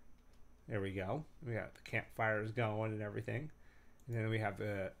 there we go. We got the campfires going and everything. And then we have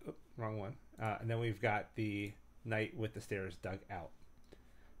the wrong one. And then we've got the night with the stairs dug out.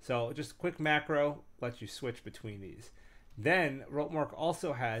 So just a quick macro lets you switch between these. Then Roltmark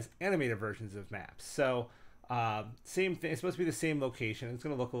also has animated versions of maps. So same thing. It's supposed to be the same location. It's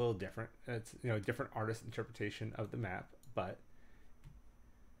going to look a little different. It's different artist interpretation of the map, but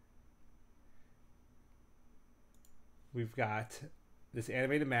we've got this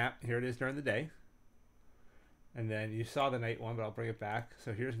animated map. Here it is during the day, and then you saw the night one, but I'll bring it back.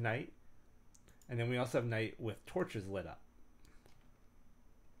 So here's night, and then we also have night with torches lit up.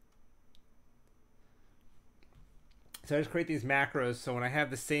 So I just create these macros. So when I have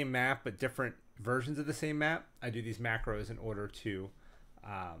the same map but different versions of the same map, I do these macros in order to,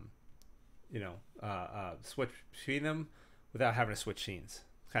 switch between them without having to switch scenes.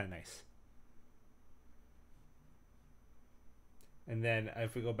 It's kind of nice. And then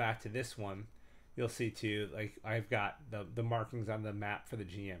if we go back to this one, you'll see too, like I've got the markings on the map for the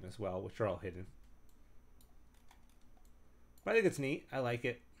GM as well, which are all hidden. But I think it's neat. I like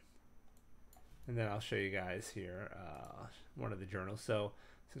it. And then I'll show you guys here one of the journals. So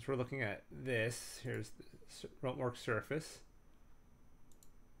since we're looking at this, here's the Roltmark surface.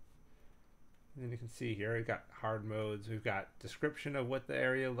 And then you can see here, we've got hard modes. We've got description of what the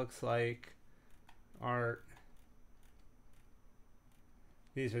area looks like, art.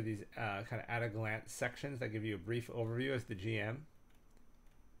 These are these kind of at a glance sections that give you a brief overview as the GM.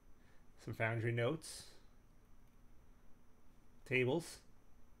 Some Foundry notes. Tables.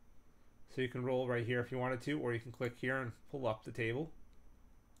 So you can roll right here if you wanted to, or you can click here and pull up the table.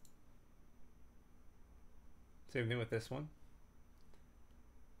 Same thing with this one.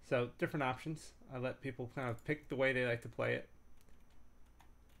 So different options. I let people kind of pick the way they like to play it.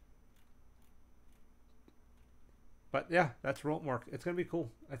 But yeah, that's Roltmark. It's going to be cool.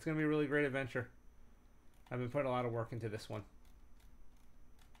 It's going to be a really great adventure. I've been putting a lot of work into this one.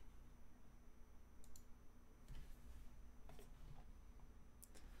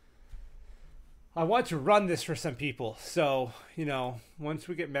 I want to run this for some people. So, once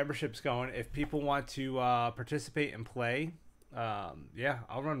we get memberships going, if people want to participate and play, yeah,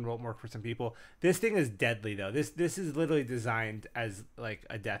 I'll run Roltmark for some people. This thing is deadly, though. This is literally designed as like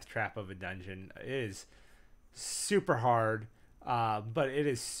a death trap of a dungeon. It is super hard, but it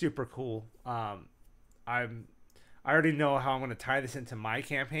is super cool. I already know how I'm going to tie this into my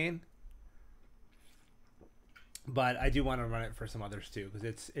campaign. But I do want to run it for some others too,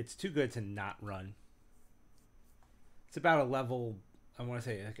 because it's too good to not run. It's about a level, I want to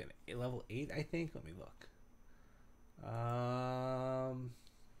say like a level 8, I think. Let me look. Does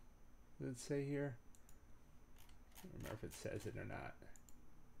it say here? I don't remember if it says it or not.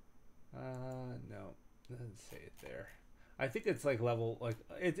 No, it doesn't say it there. I think it's like level, like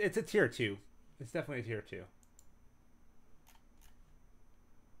it's a tier 2. It's definitely a tier 2.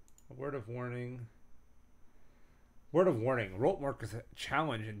 A word of warning. Word of warning, Roltmark is a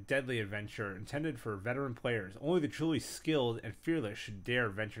challenge and deadly adventure intended for veteran players. Only the truly skilled and fearless should dare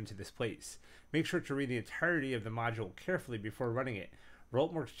venture into this place. Make sure to read the entirety of the module carefully before running it.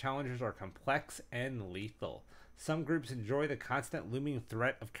 Roltmark's challenges are complex and lethal. Some groups enjoy the constant looming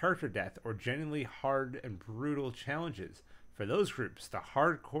threat of character death or genuinely hard and brutal challenges. For those groups, the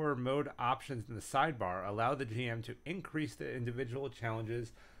hardcore mode options in the sidebar allow the GM to increase the individual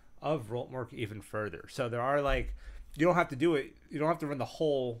challenges of Roltmark even further. So there are like, you don't have to do it. You don't have to run the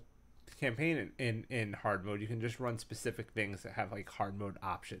whole campaign in hard mode. You can just run specific things that have like hard mode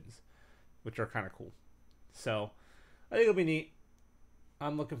options, which are kind of cool. So I think it'll be neat.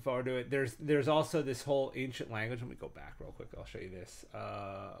 I'm looking forward to it. There's also this whole ancient language. Let me go back real quick. I'll show you this.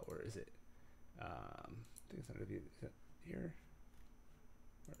 Where is it? I think it's under the, is it here?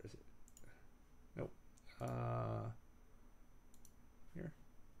 Where is it? Nope. Here.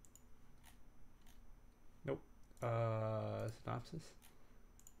 Nope. Synopsis.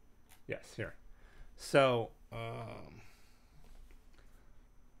 Yes, here. So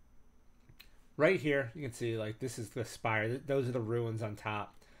right here you can see like this is the spire. Those are the ruins on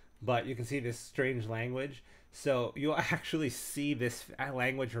top, but you can see this strange language. So you'll actually see this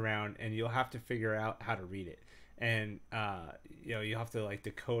language around, and you'll have to figure out how to read it. And you know, you have to like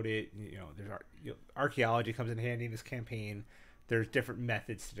decode it. You know, there's archaeology comes in handy in this campaign. There's different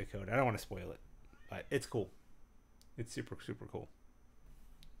methods to decode. I don't want to spoil it, but it's cool. It's super cool.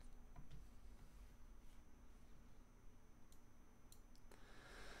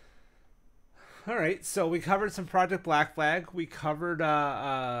 All right, so we covered some Project Black Flag. We covered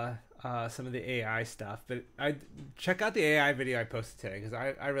some of the AI stuff, but I check out the AI video I posted today because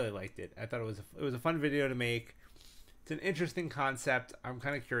I really liked it. I thought it was a fun video to make. It's an interesting concept. I'm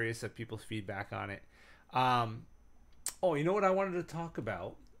kind of curious of people's feedback on it. Oh, you know what I wanted to talk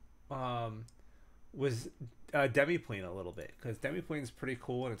about was Demiplane a little bit, because Demiplane is pretty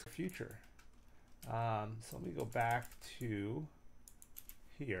cool and it's the future. So let me go back to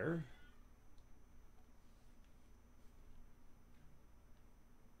here.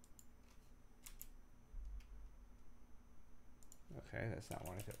 Okay, that's not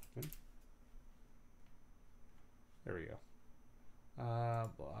wanting to open. There we go.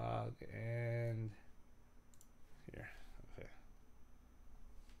 Blog and here. Okay.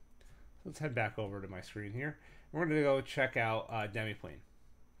 Let's head back over to my screen here. We're going to go check out Demiplane.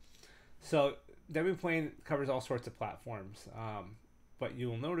 So Demiplane covers all sorts of platforms, but you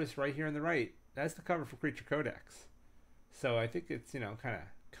will notice right here on the right, that's the cover for Creature Codex. So I think it's, you know, kind of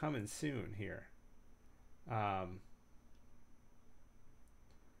coming soon here.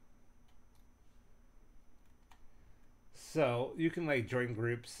 So you can like join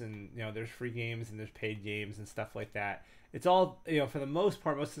groups, and you know there's free games and there's paid games and stuff like that. It's all, you know, for the most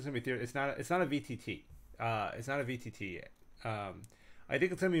part, most of it's gonna be theory. It's not a VTT. It's not a VTT yet. I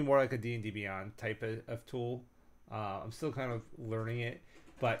think it's gonna be more like a D&D Beyond type of tool. I'm still kind of learning it,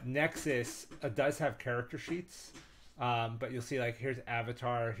 but Nexus does have character sheets. But you'll see like here's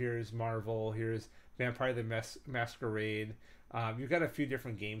Avatar, here's Marvel, here's Vampire the Masquerade. You've got a few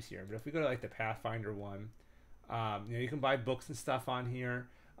different games here, but if we go to like the Pathfinder one. You know, you can buy books and stuff on here.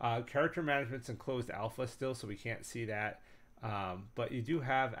 Character management's in closed alpha still, so we can't see that. But you do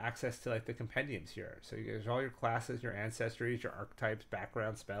have access to like the compendiums here. So there's all your classes, your ancestries, your archetypes,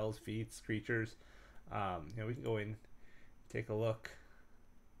 background spells, feats, creatures. You know, we can go in, take a look.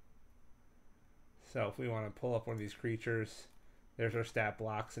 So if we want to pull up one of these creatures, there's our stat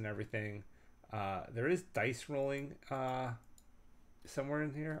blocks and everything. There is dice rolling somewhere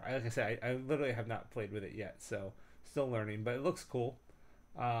in here. Like I said, I literally have not played with it yet, so still learning, but it looks cool.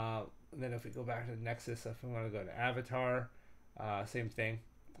 And then if we go back to Nexus, if we want to go to Avatar, same thing.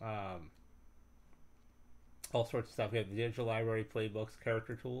 All sorts of stuff. We have the digital library, playbooks,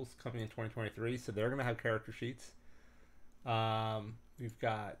 character tools coming in 2023, so they're going to have character sheets. We've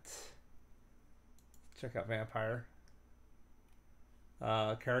got, check out Vampire.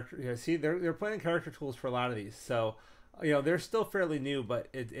 Character, you know, see, they're playing character tools for a lot of these, so you know they're still fairly new, but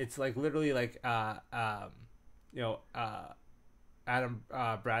it's like literally like you know, Adam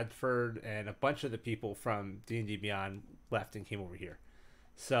Bradford and a bunch of the people from D&D Beyond left and came over here,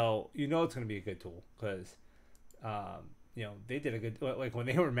 so you know it's going to be a good tool because you know they did a good, like when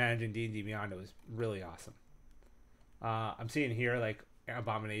they were managing D&D Beyond, it was really awesome. I'm seeing here like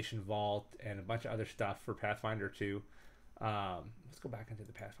Abomination Vault and a bunch of other stuff for Pathfinder 2. Let's go back into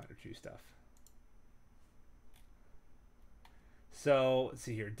the Pathfinder 2 stuff. So let's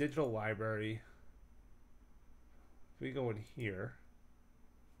see here, digital library. If we go in here,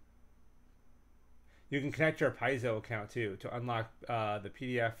 you can connect your Paizo account too to unlock the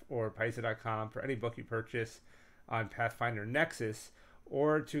PDF or Paizo.com for any book you purchase on Pathfinder Nexus,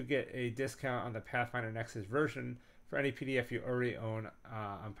 or to get a discount on the Pathfinder Nexus version for any PDF you already own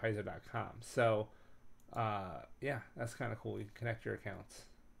on Paizo.com. So, yeah, that's kind of cool. You can connect your accounts.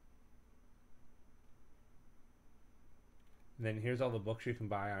 And then here's all the books you can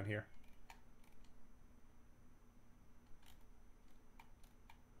buy on here.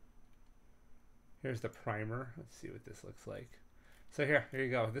 Here's the primer. Let's see what this looks like. So here you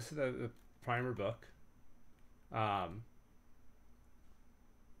go. This is the primer book. That's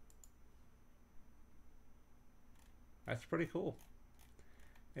pretty cool.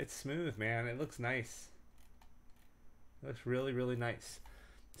 It's smooth, man. It looks nice. It looks really, really nice.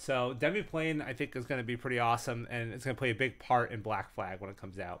 So Demiplane, I think, is going to be pretty awesome, and it's going to play a big part in Black Flag when it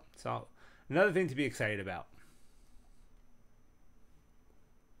comes out. So another thing to be excited about.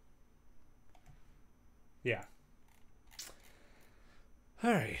 Yeah.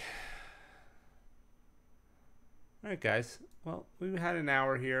 All right. All right, guys. Well, we've had an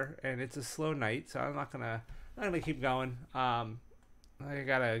hour here, and it's a slow night, so I'm not gonna keep going. I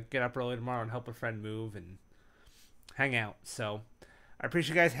gotta get up early tomorrow and help a friend move and hang out. So I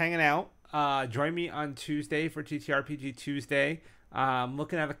appreciate you guys hanging out. Join me on Tuesday for TTRPG Tuesday. I'm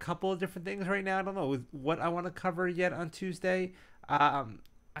looking at a couple of different things right now. I don't know what I want to cover yet on Tuesday.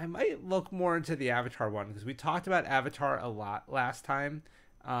 I might look more into the Avatar one because we talked about Avatar a lot last time.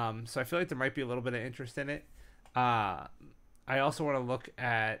 So I feel like there might be a little bit of interest in it. I also want to look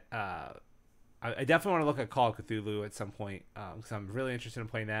at I definitely want to look at Call of Cthulhu at some point because I'm really interested in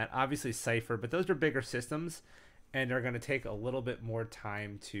playing that. Obviously Cypher, but those are bigger systems and they're going to take a little bit more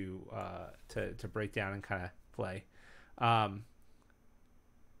time to break down and kind of play.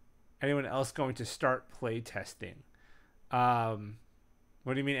 Anyone else going to start play testing?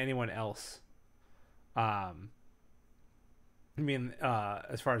 What do you mean anyone else? I mean,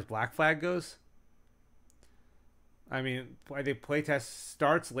 as far as Black Flag goes? I mean, I think playtest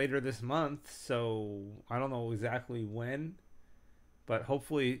starts later this month, so I don't know exactly when, but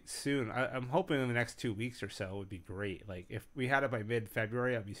hopefully soon. I'm hoping in the next 2 weeks or so would be great. Like, if we had it by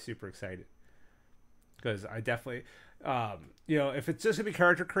mid-February, I'd be super excited. Because I definitely, you know, if it's just going to be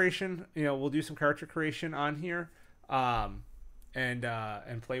character creation, you know, we'll do some character creation on here. And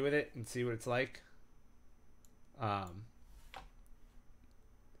play with it and see what it's like.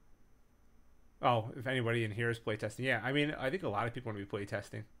 Oh, if anybody in here is playtesting, yeah. I mean, I think a lot of people want to be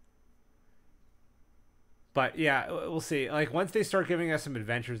playtesting. But yeah, we'll see. Like once they start giving us some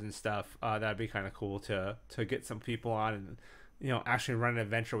adventures and stuff, that'd be kind of cool to get some people on and actually run an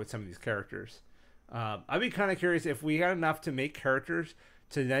adventure with some of these characters. I'd be kind of curious if we got enough to make characters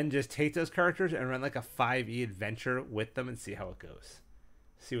to then just take those characters and run like a 5e adventure with them and see how it goes.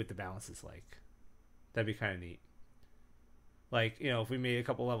 See what the balance is like. That'd be kind of neat. Like, if we made a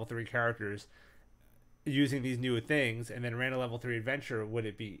couple level 3 characters using these new things and then ran a level 3 adventure, would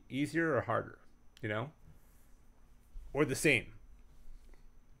it be easier or harder? Or the same?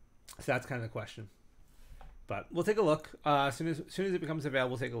 So that's kind of the question. But we'll take a look. As soon as it becomes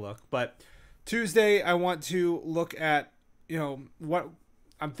available, we'll take a look. But Tuesday, I want to look at, what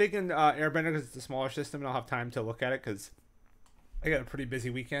I'm thinking Airbender because it's a smaller system and I'll have time to look at it because I got a pretty busy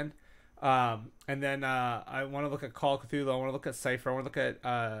weekend. And then I want to look at Call of Cthulhu. I want to look at Cypher. I want to look at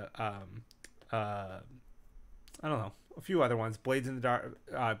I don't know, a few other ones. Blades in the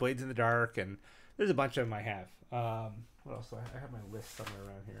Dark, and there's a bunch of them I have. What else? I have my list somewhere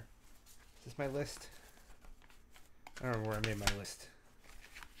around here. Is this my list? I don't remember where I made my list.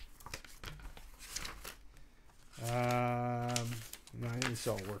 No, I didn't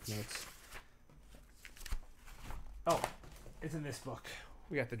sell work notes. Oh, it's in this book.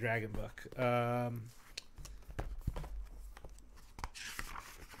 We got the dragon book.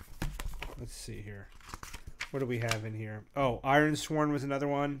 Let's see here. What do we have in here? Oh, Iron Sworn was another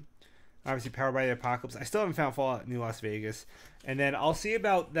one. Obviously, Powered by the Apocalypse. I still haven't found Fallout New Las Vegas. And then I'll see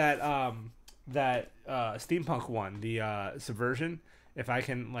about that steampunk one, the Subversion. If I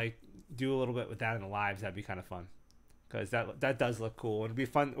can do a little bit with that in the lives, that'd be kind of fun. Because that does look cool. It'd be a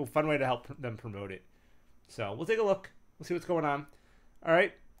fun way to help them promote it. So we'll take a look. We'll see what's going on. All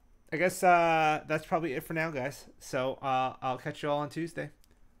right. I guess that's probably it for now, guys. So I'll catch you all on Tuesday.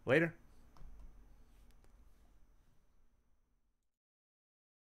 Later.